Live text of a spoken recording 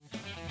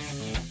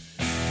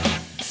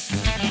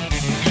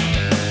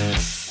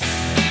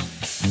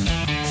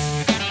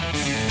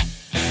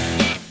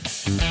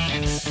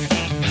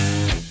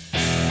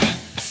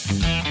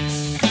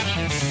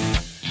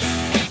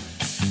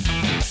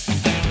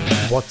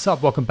What's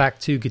up? Welcome back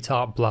to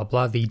Guitar Blah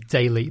Blah, the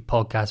daily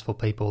podcast for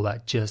people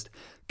that just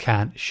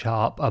can't shut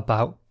up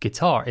about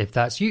guitar. If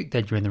that's you,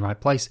 then you're in the right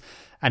place.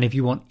 And if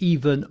you want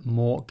even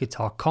more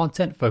guitar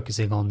content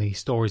focusing on the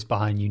stories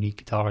behind unique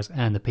guitars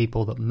and the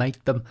people that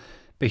make them,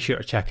 be sure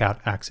to check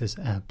out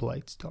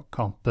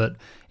axesandblades.com. But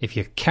if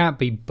you can't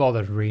be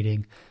bothered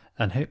reading,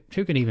 and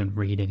who can even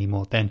read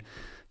anymore, then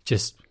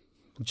just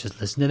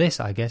listen to this,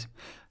 I guess.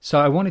 So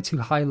I wanted to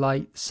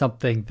highlight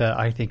something that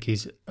I think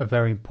is a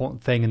very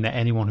important thing, and that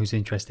anyone who's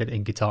interested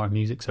in guitar and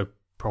music, so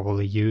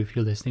probably you if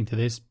you're listening to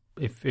this,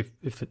 if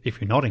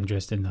you're not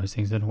interested in those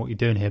things, I don't know what you're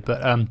doing here.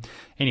 But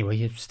anyway,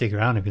 you stick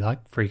around if you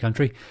like. Free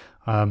country.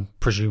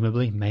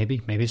 Presumably,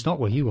 maybe it's not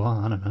where you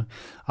are. I don't know.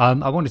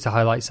 I wanted to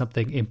highlight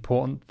something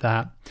important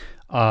that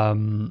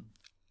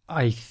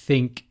I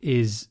think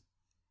is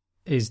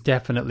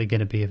definitely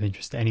going to be of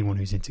interest to anyone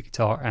who's into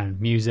guitar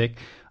and music.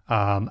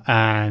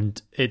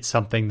 And it's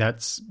something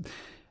that's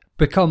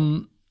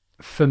become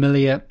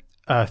familiar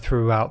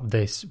throughout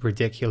this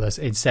ridiculous,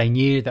 insane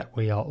year that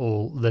we are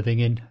all living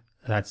in.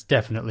 That's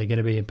definitely going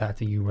to be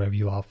impacting you wherever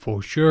you are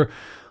for sure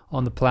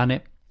on the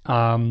planet.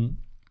 And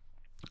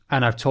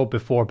I've talked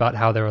before about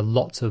how there are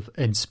lots of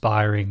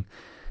inspiring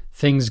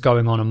things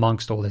going on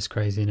amongst all this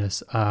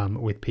craziness,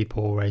 with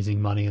people raising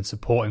money and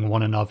supporting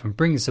one another and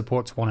bringing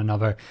support to one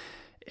another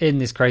in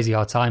this crazy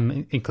hard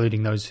time,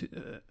 including those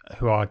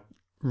who are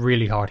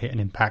really hard hit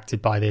and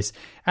impacted by this.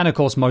 And of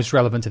course, most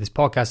relevant to this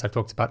podcast, I've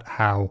talked about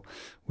how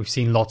we've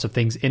seen lots of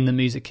things in the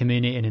music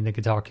community and in the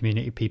guitar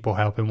community, people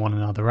helping one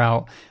another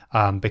out,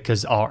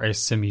 because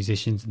artists and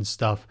musicians and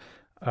stuff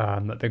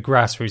at the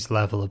grassroots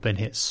level have been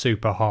hit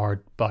super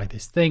hard by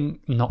this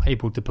thing, not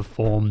able to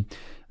perform,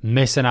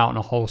 missing out on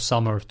a whole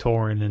summer of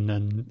touring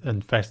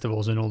and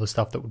festivals and all the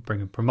stuff that would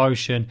bring in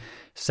promotion,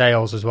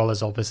 sales, as well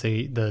as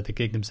obviously the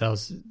gig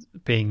themselves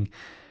being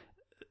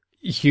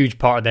a huge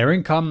part of their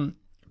income.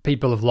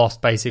 People have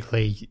lost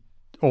basically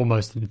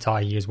almost an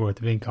entire year's worth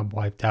of income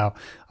wiped out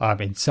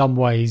in some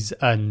ways,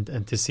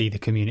 and to see the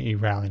community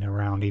rallying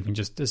around, even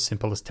just as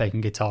simple as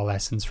taking guitar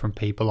lessons from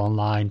people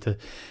online to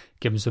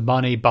give them some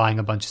money, buying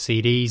a bunch of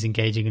CDs,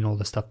 engaging in all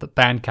the stuff that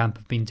Bandcamp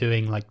have been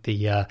doing, like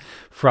the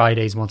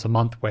Fridays once a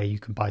month where you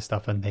can buy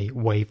stuff and they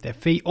waive their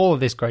fee, all of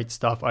this great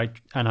stuff.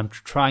 I'm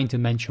trying to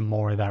mention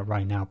more of that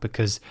right now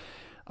because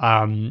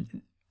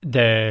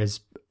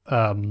there's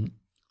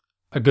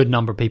a good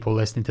number of people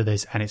listening to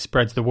this, and it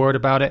spreads the word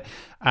about it.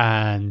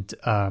 And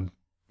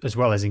as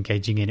well as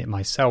engaging in it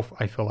myself,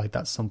 I feel like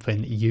that's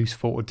something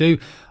useful to do.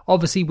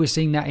 Obviously, we're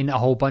seeing that in a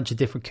whole bunch of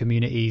different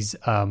communities,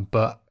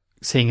 but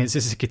seeing as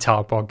this is a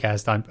guitar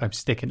podcast, I'm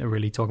sticking to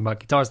really talking about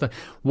guitar stuff.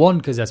 One,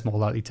 because that's more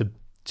likely to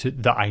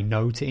that I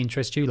know to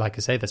interest you. Like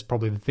I say, that's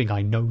probably the thing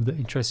I know that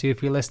interests you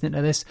if you're listening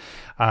to this.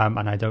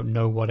 And I don't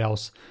know what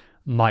else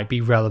might be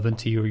relevant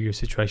to you or your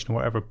situation or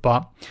whatever.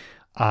 But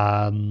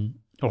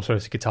also,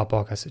 it's a guitar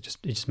podcast. It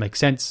just makes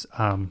sense.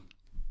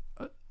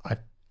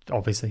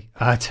 Obviously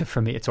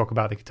for me to talk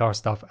about the guitar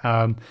stuff.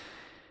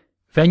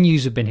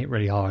 Venues have been hit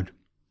really hard.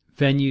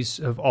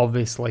 Venues have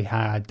obviously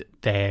had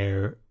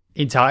their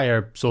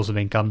entire source of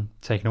income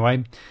taken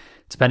away.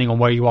 Depending on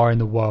where you are in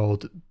the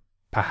world,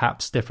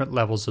 perhaps different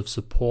levels of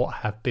support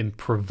have been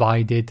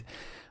provided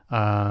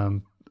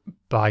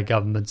by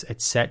governments,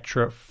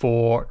 etc.,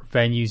 for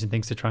venues and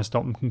things to try and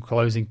stop them from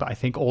closing. But I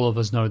think all of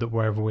us know that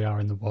wherever we are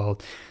in the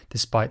world,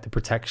 despite the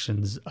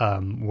protections,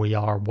 we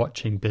are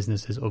watching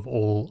businesses of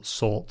all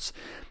sorts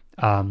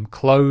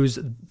close.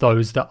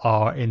 Those that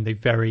are in the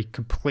very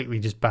completely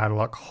just bad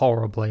luck,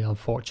 horribly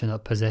unfortunate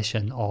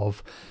position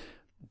of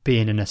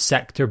being in a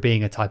sector,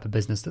 being a type of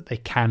business that they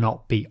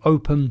cannot be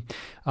open.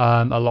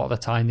 A lot of the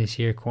time this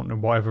year, according to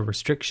whatever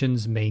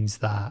restrictions, means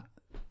that,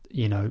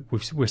 you know,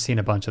 we're seeing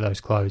a bunch of those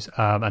close,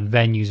 and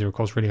venues are of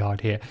course really hard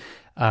here.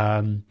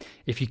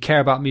 If you care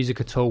about music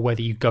at all,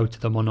 whether you go to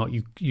them or not,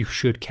 you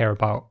should care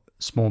about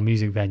small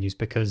music venues,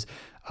 because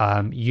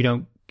you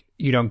don't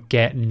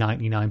get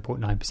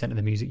 99.9% of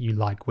the music you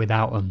like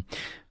without them.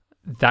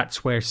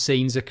 That's where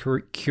scenes are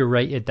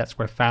curated, that's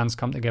where fans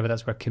come together,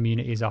 that's where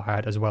communities are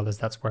had, as well as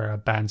that's where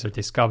bands are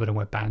discovered and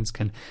where bands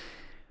can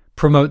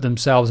promote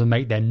themselves and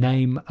make their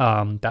name.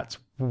 That's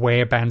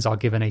where bands are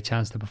given a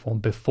chance to perform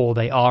before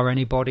they are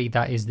anybody.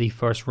 That is the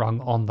first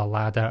rung on the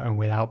ladder, and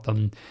without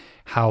them,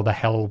 how the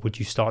hell would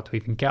you start to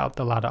even get up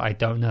the ladder? I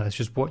don't know. That's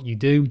just what you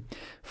do.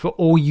 For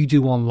all you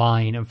do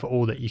online and for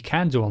all that you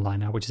can do online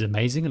now, which is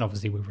amazing, and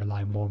obviously we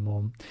rely more and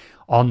more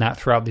on that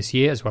throughout this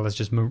year, as well as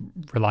just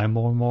relying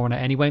more and more on it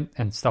anyway,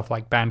 and stuff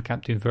like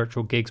Bandcamp doing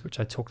virtual gigs, which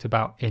I talked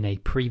about in a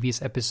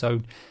previous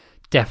episode.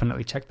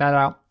 Definitely check that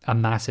out. A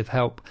massive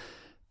help.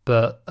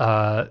 But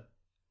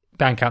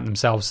Bandcamp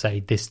themselves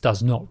say this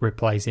does not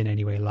replace in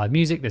any way live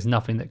music. There's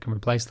nothing that can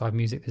replace live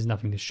music. There's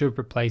nothing that should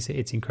replace it.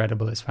 It's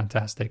incredible. It's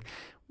fantastic.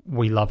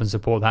 We love and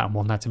support that and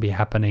want that to be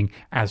happening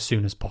as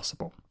soon as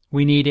possible.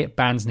 We need it.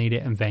 Bands need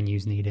it, and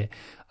venues need it.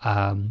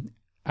 And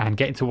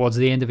getting towards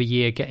the end of a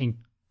year, getting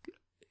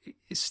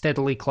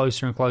steadily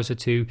closer and closer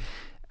to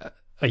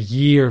a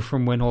year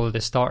from when all of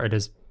this started,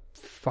 as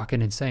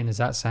fucking insane as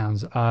that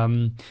sounds.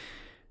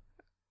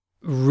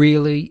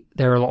 really,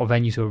 there are a lot of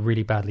venues who are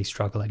really badly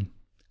struggling.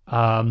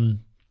 And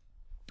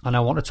I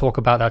want to talk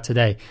about that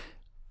today.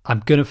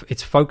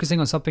 It's focusing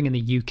on something in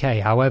the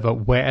UK. However,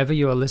 wherever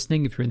you are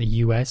listening, if you're in the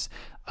US,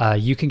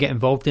 you can get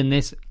involved in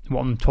this.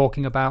 What I'm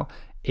talking about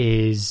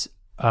is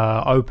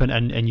open,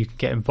 and you can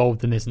get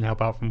involved in this and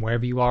help out from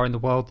wherever you are in the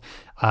world.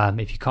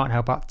 If you can't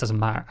help out, it doesn't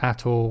matter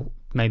at all.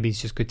 Maybe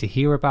it's just good to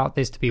hear about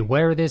this, to be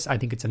aware of this. I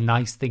think it's a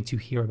nice thing to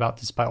hear about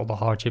despite all the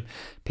hardship,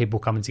 people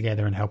coming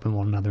together and helping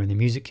one another in the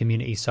music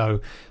community.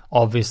 So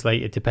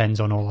obviously it depends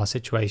on all our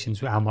situations,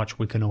 how much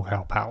we can all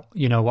help out.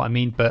 You know what I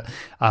mean? But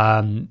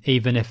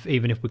even if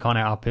we can't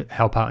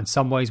help out in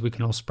some ways, we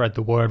can all spread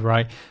the word,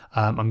 right?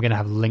 I'm going to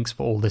have links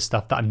for all this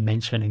stuff that I'm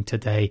mentioning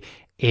today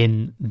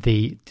in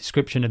the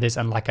description of this.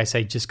 And like I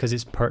say, just because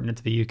it's pertinent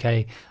to the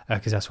UK,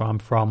 because that's where I'm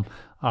from,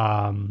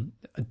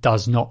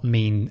 does not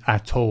mean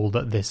at all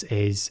that this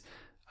is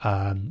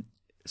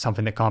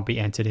something that can't be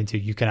entered into.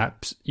 You can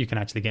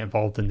actually get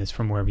involved in this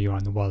from wherever you are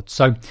in the world.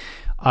 So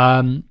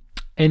in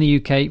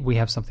the UK, we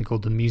have something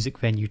called the Music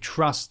Venue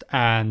Trust,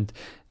 and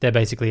they're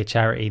basically a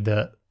charity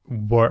that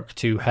work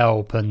to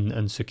help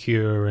and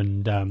secure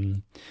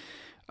and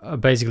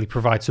basically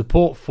provide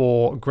support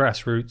for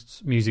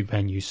grassroots music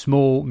venues,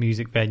 small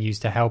music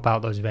venues, to help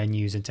out those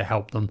venues and to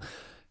help them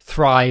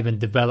thrive and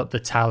develop the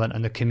talent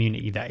and the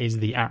community that is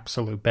the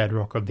absolute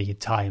bedrock of the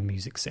entire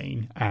music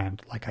scene.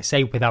 And like I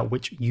say, without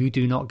which you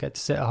do not get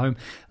to sit at home,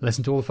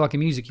 listen to all the fucking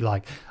music you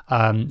like.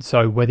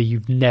 So whether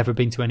you've never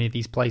been to any of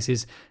these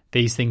places,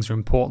 these things are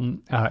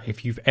important.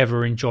 If you've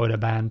ever enjoyed a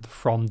band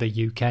from the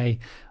UK,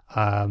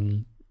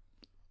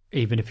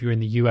 even if you're in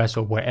the US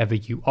or wherever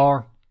you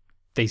are,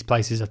 these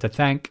places are to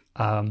thank.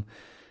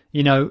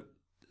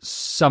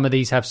 Some of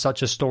these have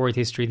such a storied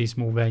history, these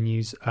small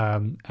venues,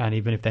 and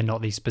even if they're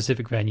not these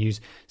specific venues,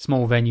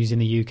 small venues in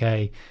the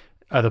UK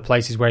are the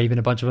places where even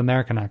a bunch of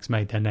American acts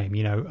made their name.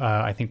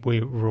 I think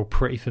we're all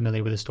pretty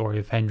familiar with the story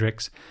of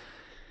Hendrix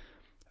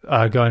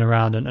going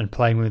around and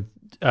playing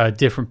with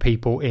different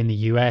people in the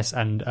US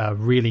and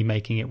really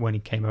making it when he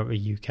came over to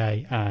the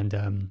UK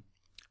and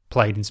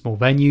played in small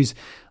venues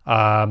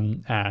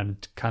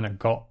and kind of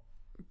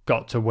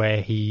got to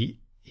where he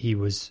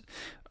was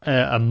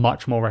a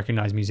much more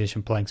recognized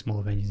musician playing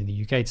smaller venues in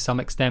the UK to some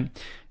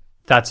extent.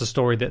 That's a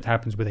story that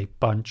happens with a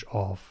bunch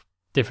of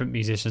different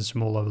musicians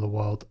from all over the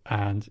world,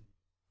 and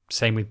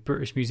same with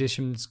British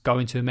musicians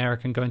going to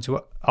America and going to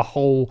a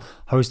whole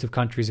host of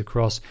countries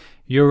across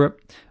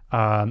Europe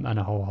and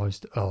a whole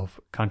host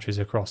of countries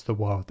across the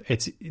world.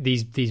 It's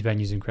these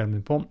venues are incredibly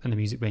important, and the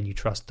Music Venue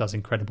Trust does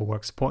incredible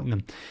work supporting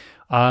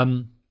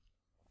them.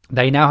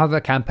 They now have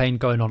a campaign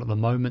going on at the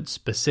moment,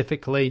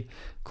 specifically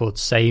called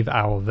Save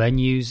Our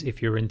Venues.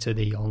 If you're into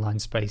the online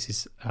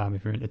spaces,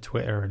 if you're into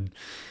Twitter and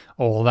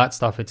all that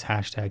stuff, it's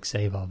hashtag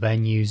Save Our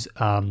Venues.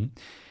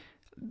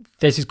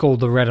 This is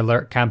called the Red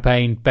Alert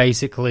campaign.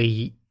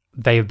 Basically,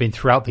 they have been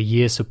throughout the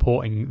year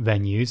supporting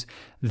venues.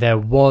 There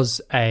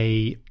was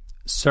a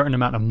certain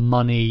amount of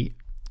money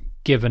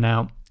given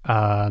out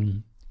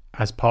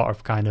as part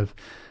of kind of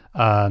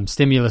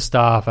stimulus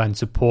stuff and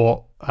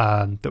support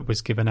that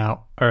was given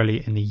out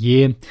early in the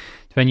year.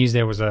 The venues,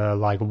 there was a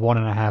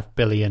 £1.5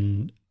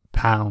 billion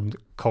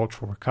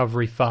cultural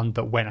recovery fund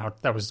that went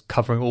out, that was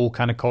covering all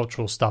kind of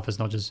cultural stuff. It's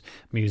not just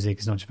music,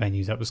 it's not just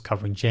venues, that was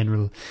covering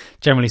generally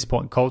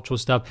supporting cultural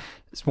stuff.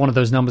 It's one of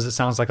those numbers that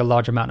sounds like a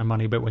large amount of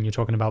money, but when you're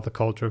talking about the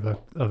culture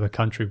of a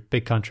country,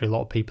 big country, a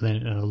lot of people in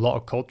it and a lot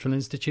of cultural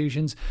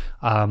institutions,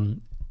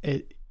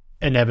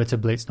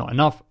 inevitably it's not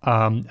enough.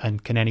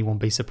 And can anyone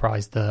be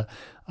surprised that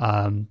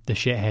the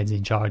shitheads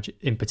in charge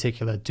in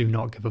particular do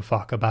not give a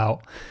fuck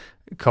about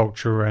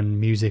culture and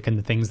music and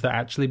the things that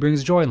actually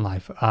brings joy in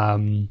life?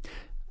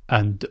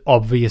 And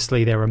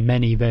obviously there are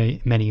many,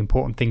 very many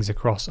important things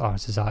across our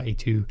society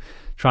to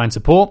try and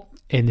support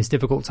in this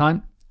difficult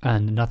time,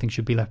 and nothing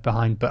should be left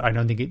behind. But I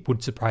don't think it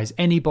would surprise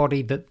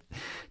anybody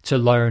to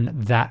learn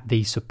that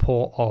the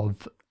support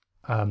of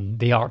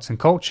the arts and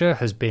culture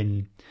has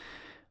been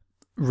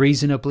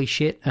reasonably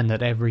shit, and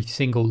that every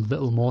single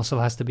little morsel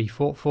has to be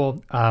fought for.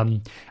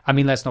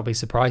 Let's not be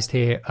surprised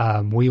here.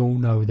 We all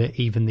know that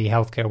even the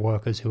healthcare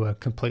workers who are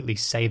completely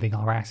saving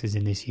our asses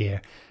in this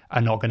year are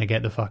not going to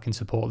get the fucking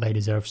support they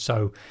deserve.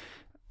 So,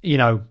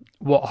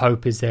 what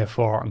hope is there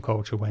for art and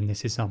culture when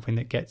this is something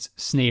that gets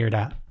sneered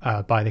at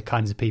by the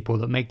kinds of people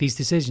that make these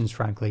decisions,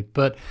 frankly?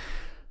 But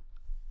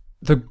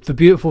the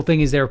beautiful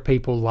thing is there are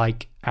people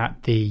like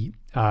at the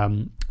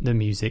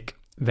Music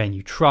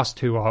Venue Trust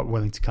who are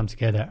willing to come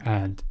together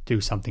and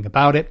do something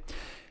about it,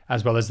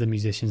 as well as the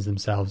musicians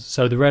themselves.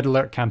 So the Red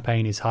Alert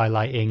campaign is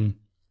highlighting,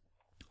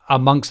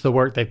 amongst the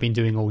work they've been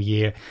doing all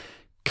year,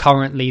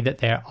 currently that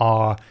there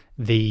are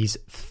these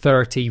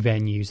 30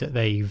 venues that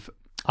they've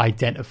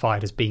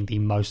identified as being the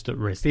most at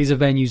risk. These are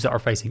venues that are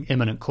facing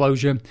imminent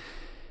closure.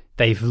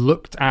 They've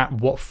looked at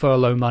what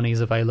furlough money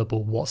is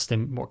available, what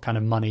kind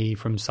of money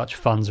from such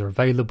funds are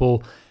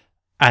available,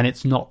 and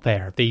it's not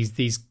there. These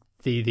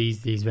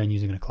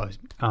venues are going to close.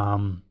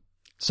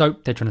 So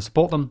they're trying to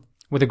support them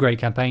with a great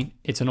campaign.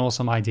 It's an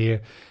awesome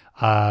idea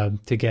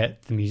to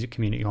get the music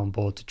community on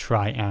board to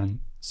try and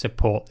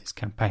support this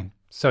campaign.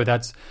 So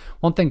that's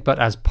one thing. But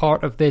as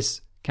part of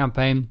this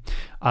campaign,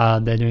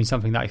 they're doing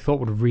something that I thought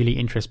would really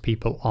interest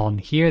people on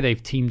here.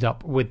 They've teamed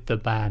up with the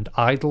band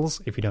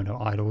Idols. If you don't know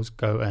Idols,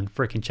 go and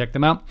freaking check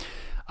them out.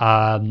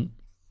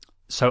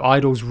 So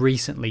Idols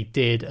recently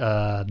did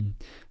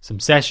some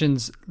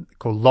sessions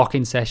called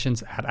lock-in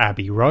sessions at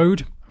Abbey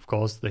Road. Of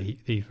course, the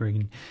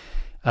freaking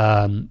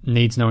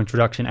needs no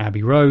introduction,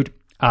 Abbey Road.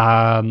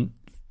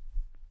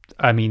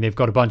 I mean, they've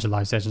got a bunch of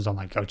live sessions on,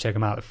 like, go check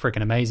them out. They're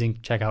freaking amazing.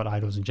 Check out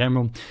Idols in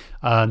general.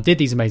 Did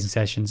these amazing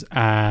sessions,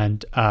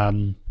 and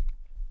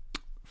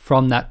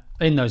from that,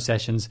 in those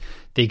sessions,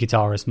 the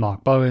guitarist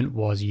Mark Bowen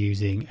was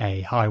using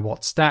a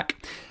Hiwatt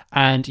stack,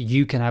 and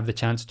you can have the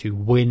chance to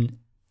win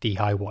the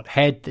Hiwatt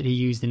head that he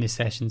used in his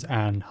sessions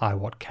and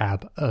Hiwatt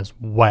cab as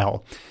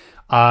well.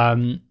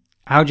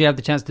 How do you have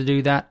the chance to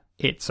do that?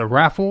 It's a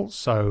raffle,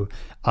 so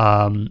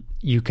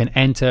you can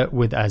enter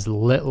with as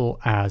little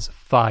as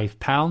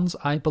 £5,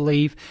 I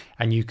believe,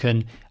 and you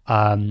can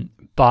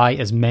buy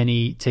as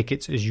many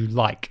tickets as you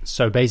like.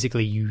 So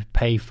basically, you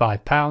pay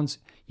 £5,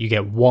 you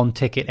get one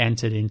ticket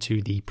entered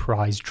into the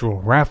prize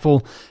draw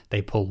raffle.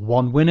 They pull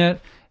one winner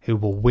who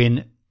will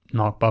win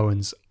Mark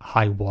Bowen's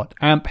Hiwatt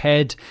amp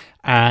head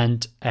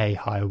and a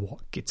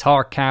Hiwatt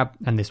guitar cab,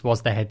 and this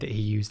was the head that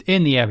he used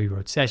in the Abbey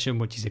Road session,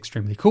 which is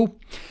extremely cool.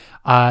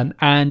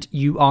 And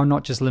you are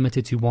not just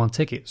limited to one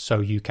ticket,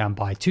 so you can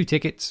buy 2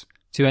 tickets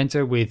to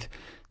enter with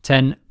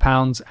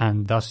 £10,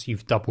 and thus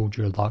you've doubled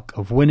your luck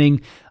of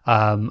winning.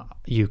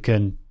 You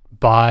can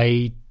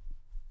buy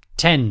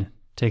 10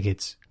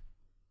 tickets.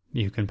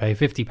 You can pay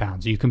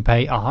 £50. You can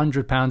pay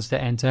 £100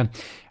 to enter,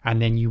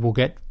 and then you will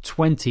get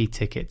 20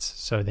 tickets.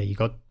 So there you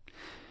got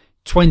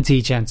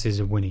 20 chances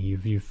of winning.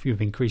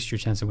 You've increased your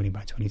chance of winning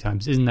by 20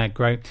 times. Isn't that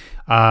great?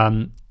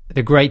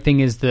 The great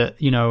thing is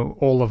that, you know,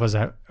 all of us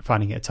are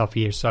finding it a tough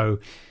year. So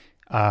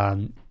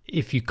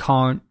if you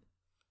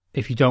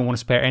don't want to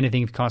spare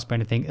anything, if you can't spare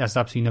anything, that's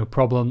absolutely no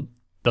problem.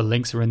 The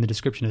links are in the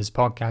description of this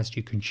podcast.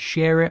 You can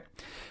share it.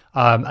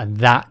 And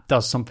that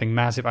does something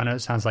massive. I know it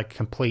sounds like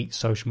complete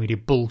social media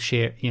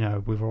bullshit. You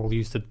know, we're all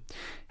used to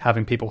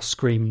having people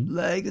scream,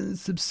 like and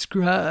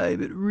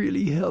subscribe. It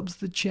really helps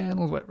the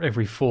channel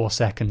every 4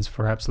 seconds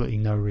for absolutely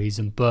no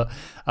reason. But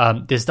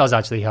this does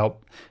actually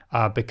help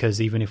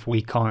because even if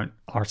we can't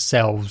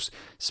ourselves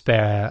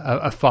spare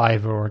a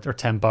 $5 or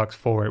 $10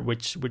 for it,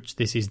 which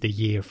this is the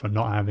year for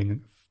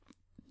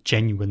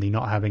genuinely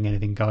not having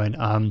anything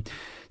going,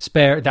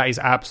 spare, that is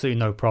absolutely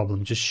no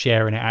problem. Just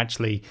sharing it,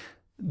 actually,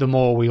 the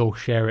more we all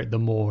share it, the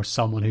more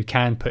someone who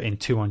can put in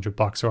 $200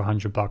 or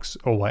 $100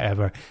 or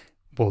whatever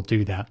will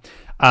do that.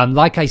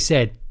 Like I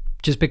said,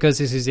 just because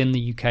this is in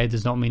the UK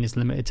does not mean it's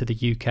limited to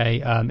the UK.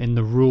 In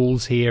the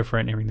rules here for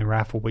entering the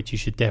raffle, which you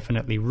should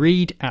definitely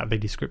read at the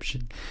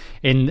description,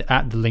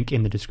 at the link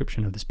in the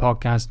description of this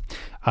podcast,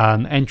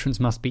 entrants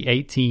must be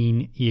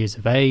 18 years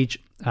of age,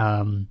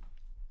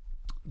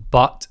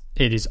 but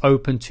it is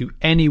open to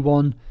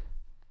anyone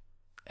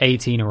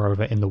 18 or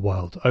over in the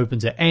world. Open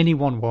to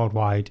anyone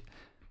worldwide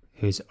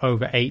who's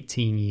over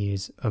 18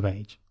 years of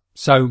age.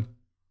 So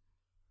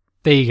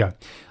there you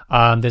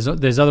go.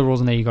 There's other rules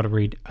in there you got to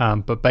read,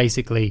 but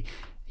basically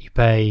you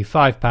pay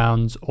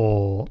 £5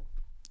 or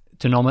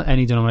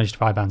any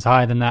denomination of £5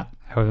 higher than that,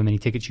 however many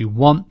tickets you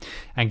want,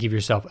 and give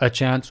yourself a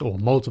chance or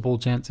multiple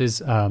chances,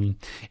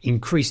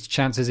 increased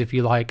chances if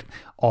you like,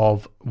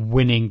 of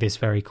winning this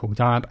very cool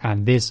amp.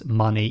 And this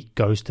money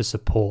goes to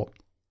support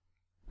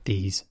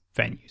these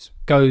venues,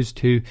 goes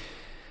to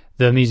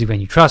the Music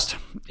Venue Trust.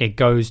 It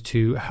goes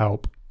to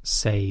help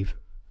save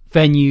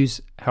venues,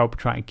 help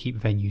try and keep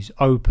venues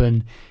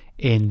open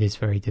in this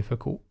very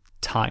difficult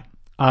time.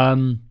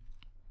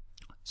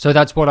 So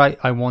that's what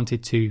I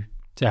wanted to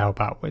help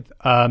out with.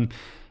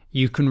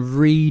 You can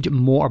read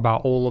more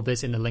about all of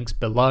this in the links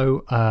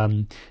below.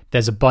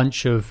 There's a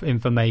bunch of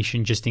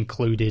information just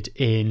included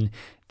in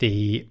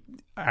the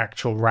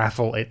actual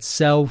raffle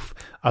itself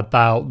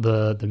about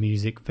the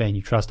Music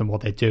Venue Trust and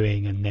what they're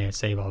doing and their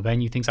Save Our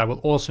Venue things. I will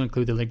also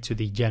include a link to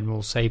the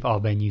general Save Our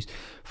Venues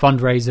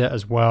fundraiser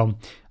as well,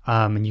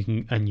 and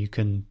you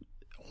can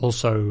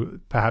also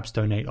perhaps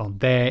donate on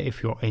there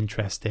if you're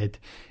interested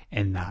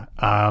in that.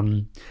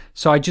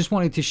 So I just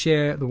wanted to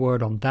share the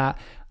word on that.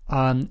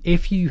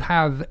 If you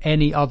have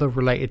any other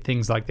related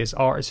things like this,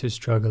 artists who are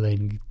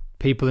struggling,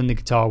 people in the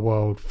guitar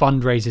world,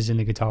 fundraisers in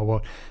the guitar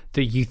world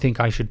that you think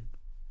I should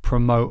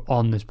promote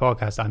on this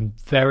podcast, I'm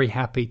very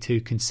happy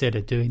to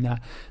consider doing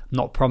that. I'm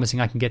not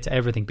promising I can get to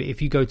everything, but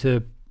if you go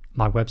to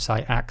my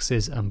website,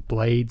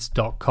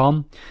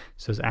 axesandblades.com,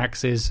 so it's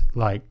axes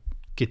like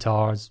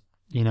guitars,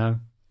 you know,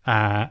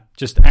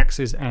 just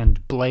axes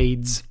and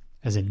blades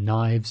as in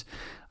knives.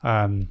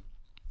 I'm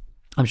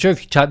sure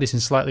if you type this in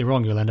slightly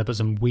wrong, you'll end up at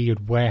some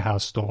weird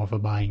warehouse store for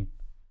buying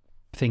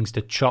things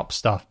to chop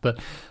stuff. But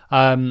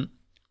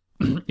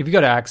if you go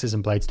to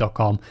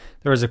axesandblades.com,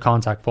 there is a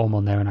contact form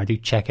on there, and I do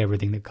check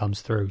everything that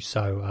comes through.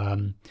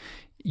 So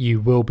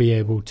you will be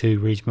able to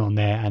reach me on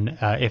there. And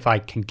if I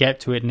can get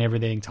to it and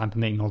everything, time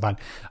permitting and all that,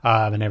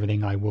 and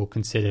everything, I will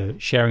consider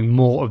sharing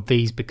more of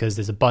these, because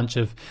there's a bunch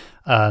of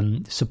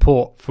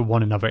support for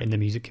one another in the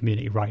music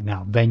community right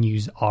now.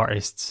 Venues,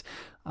 artists,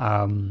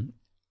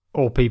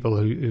 or people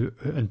who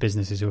and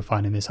businesses who are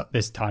finding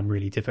this time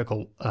really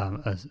difficult,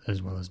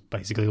 as well as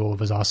basically all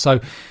of us are. So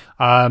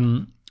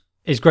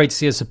it's great to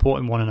see us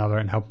supporting one another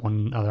and help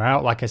one another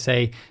out. Like I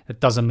say,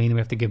 it doesn't mean we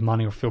have to give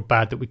money or feel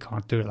bad that we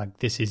can't do it. Like,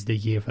 this is the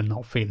year for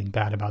not feeling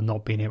bad about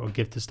not being able to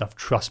give the stuff.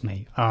 Trust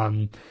me.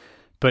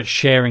 But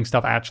sharing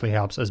stuff actually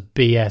helps. As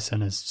BS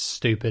and as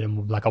stupid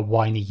and like a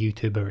whiny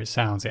YouTuber it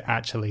sounds, it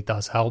actually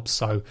does help.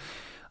 So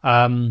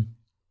bear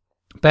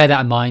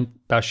that in mind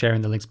about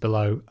sharing the links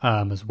below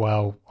as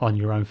well on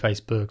your own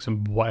Facebooks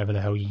and whatever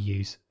the hell you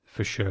use,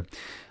 for sure.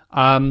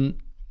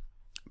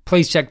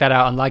 Please check that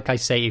out. And like I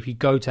say, if you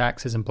go to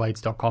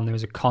axesandblades.com, there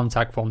is a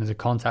contact form. There's a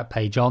contact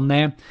page on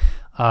there.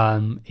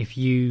 If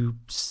you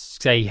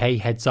say, hey,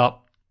 heads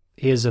up,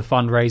 here's a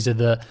fundraiser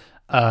that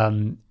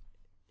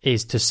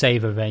is to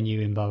save a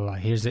venue and blah, blah, blah.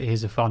 Here's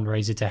a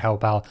fundraiser to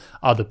help out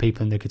other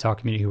people in the guitar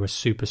community who are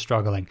super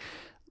struggling.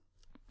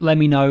 Let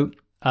me know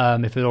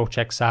if it all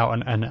checks out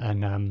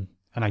and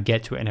I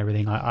get to it and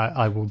everything.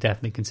 I will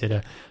definitely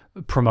consider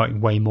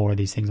promoting way more of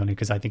these things on it,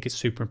 because I think it's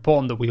super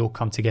important that we all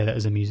come together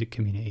as a music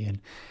community and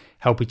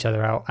help each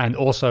other out. And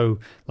also,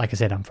 like I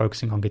said, I'm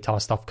focusing on guitar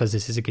stuff because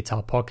this is a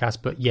guitar podcast,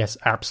 but yes,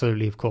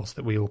 absolutely, of course,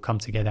 that we all come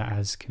together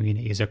as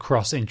communities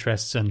across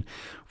interests and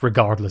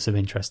regardless of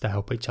interest to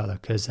help each other,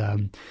 because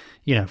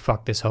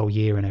fuck this whole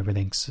year and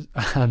everything.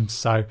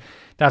 So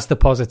that's the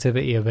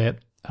positivity of it.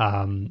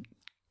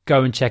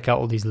 Go and check out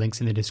all these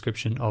links in the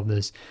description of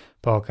this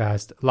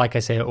podcast. Like I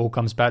say, it all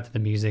comes back to the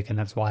music, and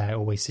that's why I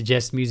always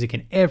suggest music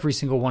in every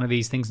single one of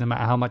these things, no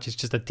matter how much it's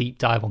just a deep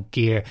dive on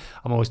gear.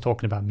 I'm always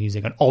talking about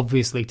music, and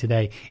obviously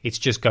today it's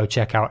just go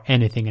check out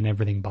Anything and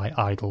Everything by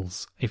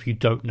Idles. If you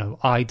don't know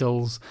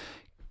Idles,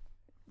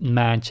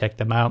 man, check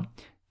them out,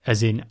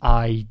 as in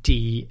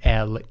IDLES.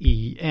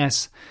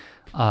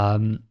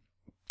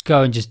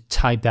 Go and just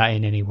type that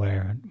in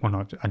anywhere. Well,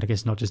 not, I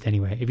guess not just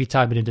anywhere. If you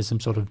type it into some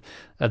sort of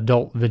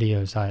adult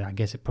video site, I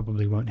guess it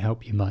probably won't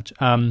help you much.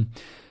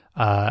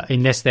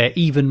 Unless they're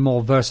even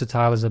more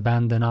versatile as a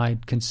band than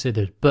I'd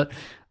considered. But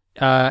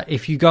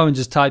if you go and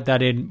just type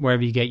that in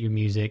wherever you get your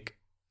music,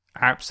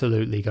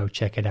 absolutely go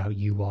check it out.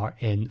 You are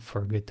in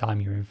for a good time.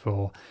 You're in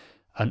for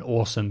an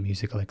awesome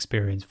musical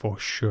experience for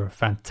sure.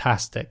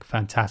 Fantastic,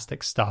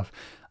 fantastic stuff.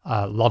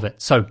 Love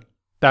it. So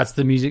that's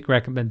the music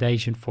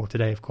recommendation for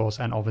today, of course,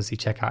 and obviously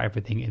check out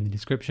everything in the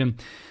description.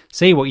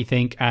 See what you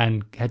think,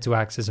 and head to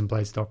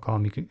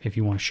axesandblades.com if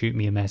you want to shoot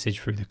me a message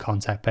through the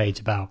contact page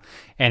about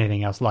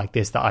anything else like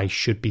this that I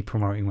should be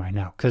promoting right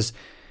now. Because,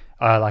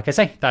 like I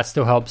say, that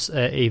still helps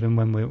even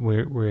when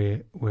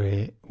we're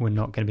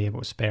not going to be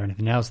able to spare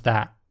anything else.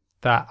 That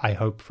I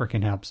hope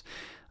freaking helps.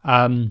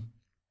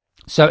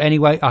 So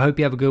anyway, I hope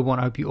you have a good one.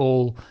 I hope you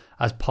all,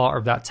 as part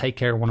of that, take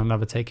care of one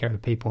another, take care of the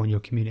people in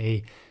your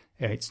community.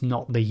 It's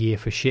not the year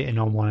for shitting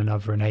on one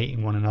another and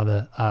hating one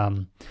another,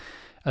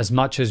 as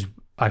much as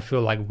I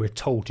feel like we're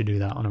told to do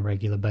that on a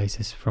regular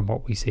basis from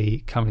what we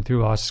see coming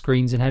through our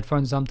screens and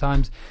headphones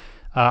sometimes.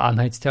 I'm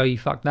here to tell you,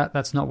 fuck that.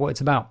 That's not what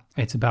it's about.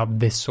 It's about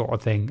this sort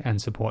of thing and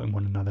supporting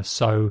one another.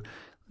 So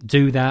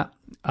do that.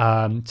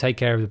 Take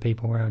care of the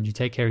people around you.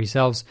 Take care of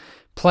yourselves.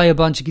 Play a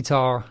bunch of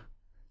guitar.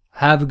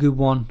 Have a good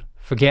one.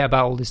 Forget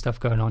about all this stuff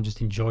going on. Just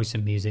enjoy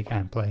some music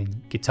and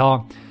playing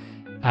guitar.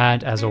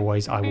 And as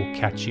always, I will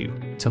catch you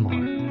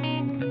tomorrow.